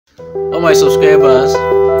All my subscribers,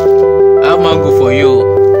 I have mango for you.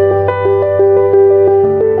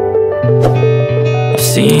 I've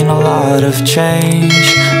seen a lot of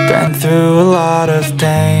change, been through a lot of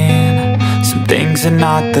pain. Some things are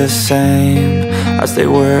not the same as they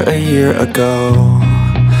were a year ago,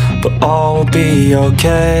 but all will be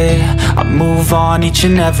okay. I move on each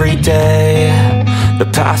and every day. The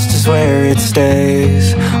past is where it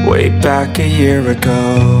stays, way back a year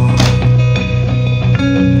ago.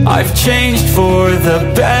 I've changed for the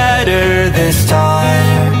better this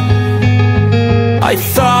time. I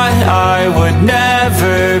thought I would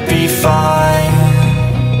never be fine.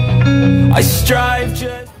 I strive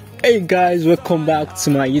just... Hey guys, welcome back to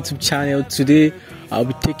my YouTube channel. Today I'll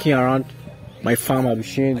be taking around my farm. I'll be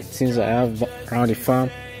showing the things I have around the farm.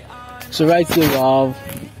 So right here we have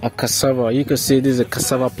a cassava. You can see this is a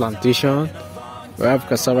cassava plantation. We have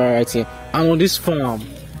cassava right here, and on this farm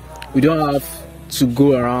we don't have to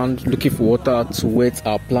go around looking for water to wet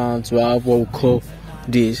our plants. We have what we call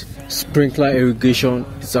this sprinkler irrigation.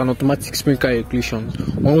 It's an automatic sprinkler irrigation.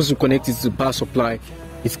 Once you connect it to the power supply,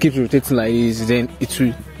 it keeps rotating like this, then it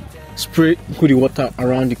will spray the water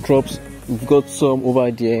around the crops. We've got some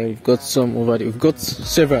over there, we've got some over there, we've got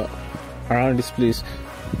several around this place.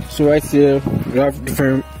 So right here we have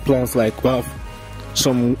different plants, like we have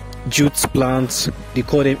some jute plants, they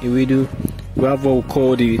call them ewedu. We have what we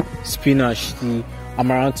call the spinach, the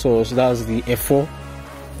amaranthus, that's the efo.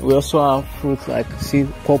 We also have fruits like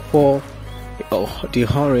purple, the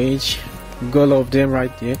orange. We got all of them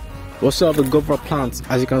right there. We also have the guava plant.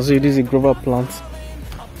 As you can see, this is a guava plant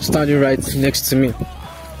standing right next to me,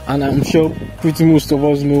 and I'm sure pretty most of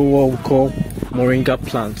us know what we call moringa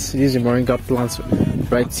plants. This is a moringa plant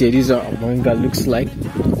right here. These are moringa looks like.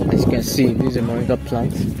 As you can see, this is a moringa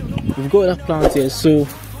plant. We've got that plant here, so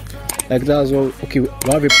like that as well. Okay, we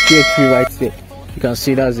have a pear tree right there. You can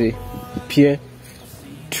see that's a pear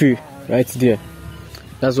tree right there.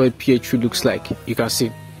 That's what a pear tree looks like. You can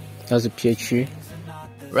see that's a pear tree.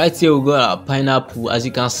 Right here we got our pineapple. As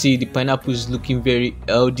you can see, the pineapple is looking very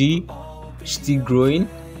healthy, still growing,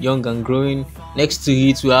 young and growing. Next to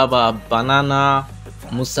it we have our banana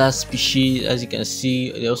musa species. As you can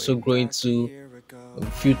see, they're also growing to a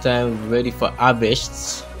few times ready for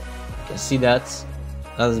harvest. You can see that's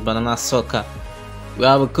banana sucker. We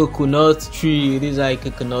have a coconut tree. This is how a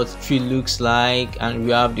coconut tree looks like, and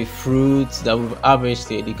we have the fruits that we've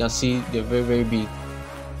harvested. You can see they're very big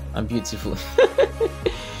and beautiful.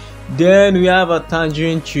 Then we have a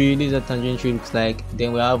tangerine tree. This is a tangerine tree looks like.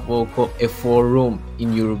 Then we have what we call a forum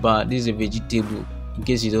in Yoruba. This is a vegetable, in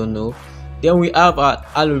case you don't know. Then we have our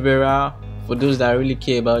aloe vera for those that really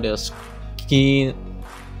care about their skin.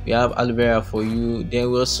 We have aloe vera for you. Then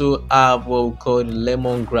we also have what we call the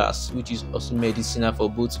lemongrass, which is also medicinal for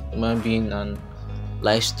both human being and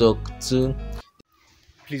livestock too.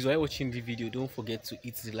 Please, while watching the video, don't forget to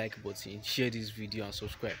hit the like button, share this video and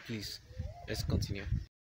subscribe, please. Let's continue.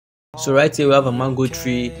 So right here we have a mango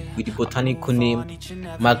tree with the botanical name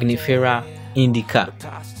Magnifera indica.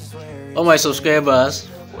 All my subscribers,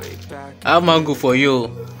 I have mango for you.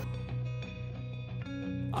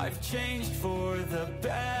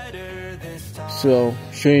 So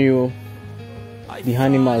showing you the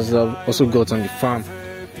animals that I've also got on the farm.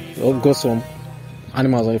 I've got some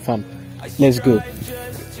animals on the farm. Let's go.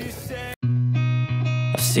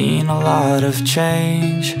 I've seen a lot of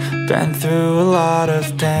change, been through a lot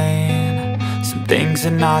of pain. Some things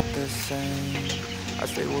are not the same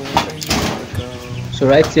as they were a year ago. So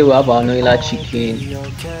right here we have our Noila chicken.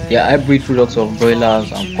 They are hybrid products of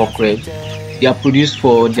broilers and cockerel. They are produced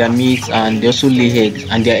for their meat, and they also lay eggs,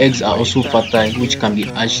 and their eggs are also fertile, which can be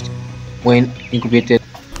hatched when incubated.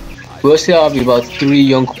 We also have about 3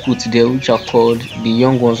 young puts there, which are called the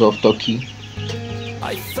young ones of turkey.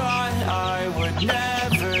 I thought I would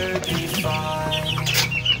never be fine.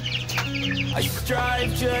 I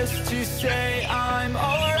strive just to say I'm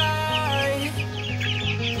alright,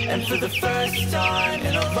 and for the first time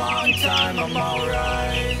in a long time I'm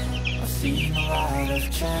alright. I've seen a lot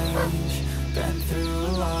of change, been through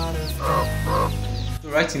a lot of pain. So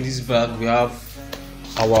right in this bag we have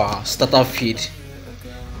our starter feed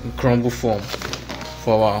in crumble form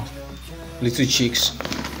for our little chicks,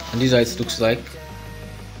 and this is how it looks like.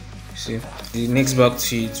 See, the next bag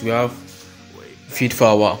to it we have feed for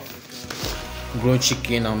our grown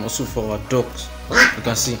chicken and also for our dogs. You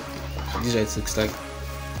can see this is how it looks like.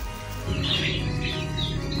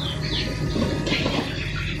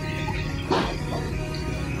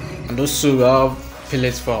 And also we have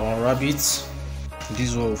pellets for our rabbits. This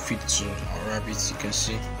is what we feed to our rabbits. You can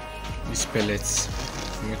see these pellets,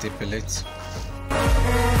 with a pellet.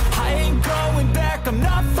 I ain't going back, I'm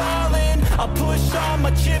not far. I'll push all my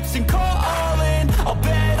chips and call all in. I'll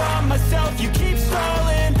bet on myself, you keep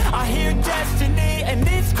stalling. I hear destiny and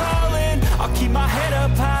it's calling. I'll keep my head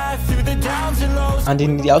up high through the downs and lows. And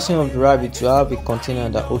in the housing of the rabbit, you have a container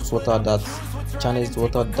that holds water that channels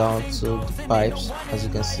water down to the pipes, as you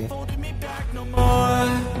can see.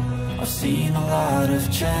 I've seen a lot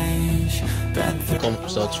of change. It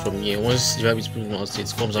comes out from here. Once the rabbit put out,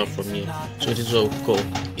 it comes out from here. So this is what we call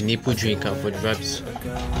a nipple drinker for the rabbits.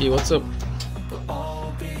 Hey, what's up?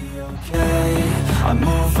 I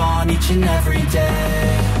move on each and every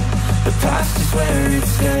day. The past is where it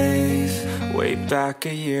stays. Way back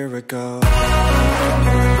a year ago.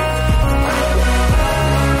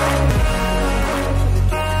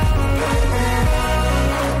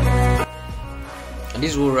 And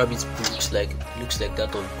this whole rabbit poo looks like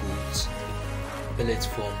that of goats, pellet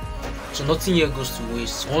form. So nothing here goes to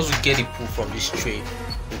waste. Once we get the poo from this tray,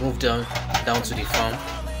 we move down to the farm.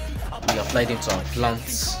 We apply them to our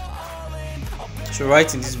plants. So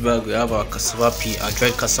right in this bag we have our cassava pea, our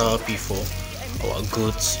dried cassava pea for our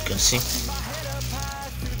goats. You can see.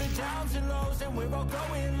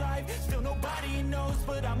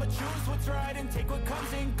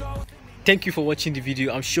 Thank you for watching the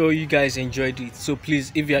video. I'm sure you guys enjoyed it. So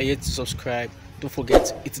please, if you are yet to subscribe, don't forget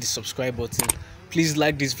to hit the subscribe button. Please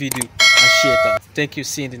like this video and share it out. Thank you.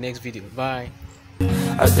 See you in the next video. Bye.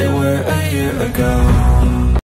 As they were a year ago.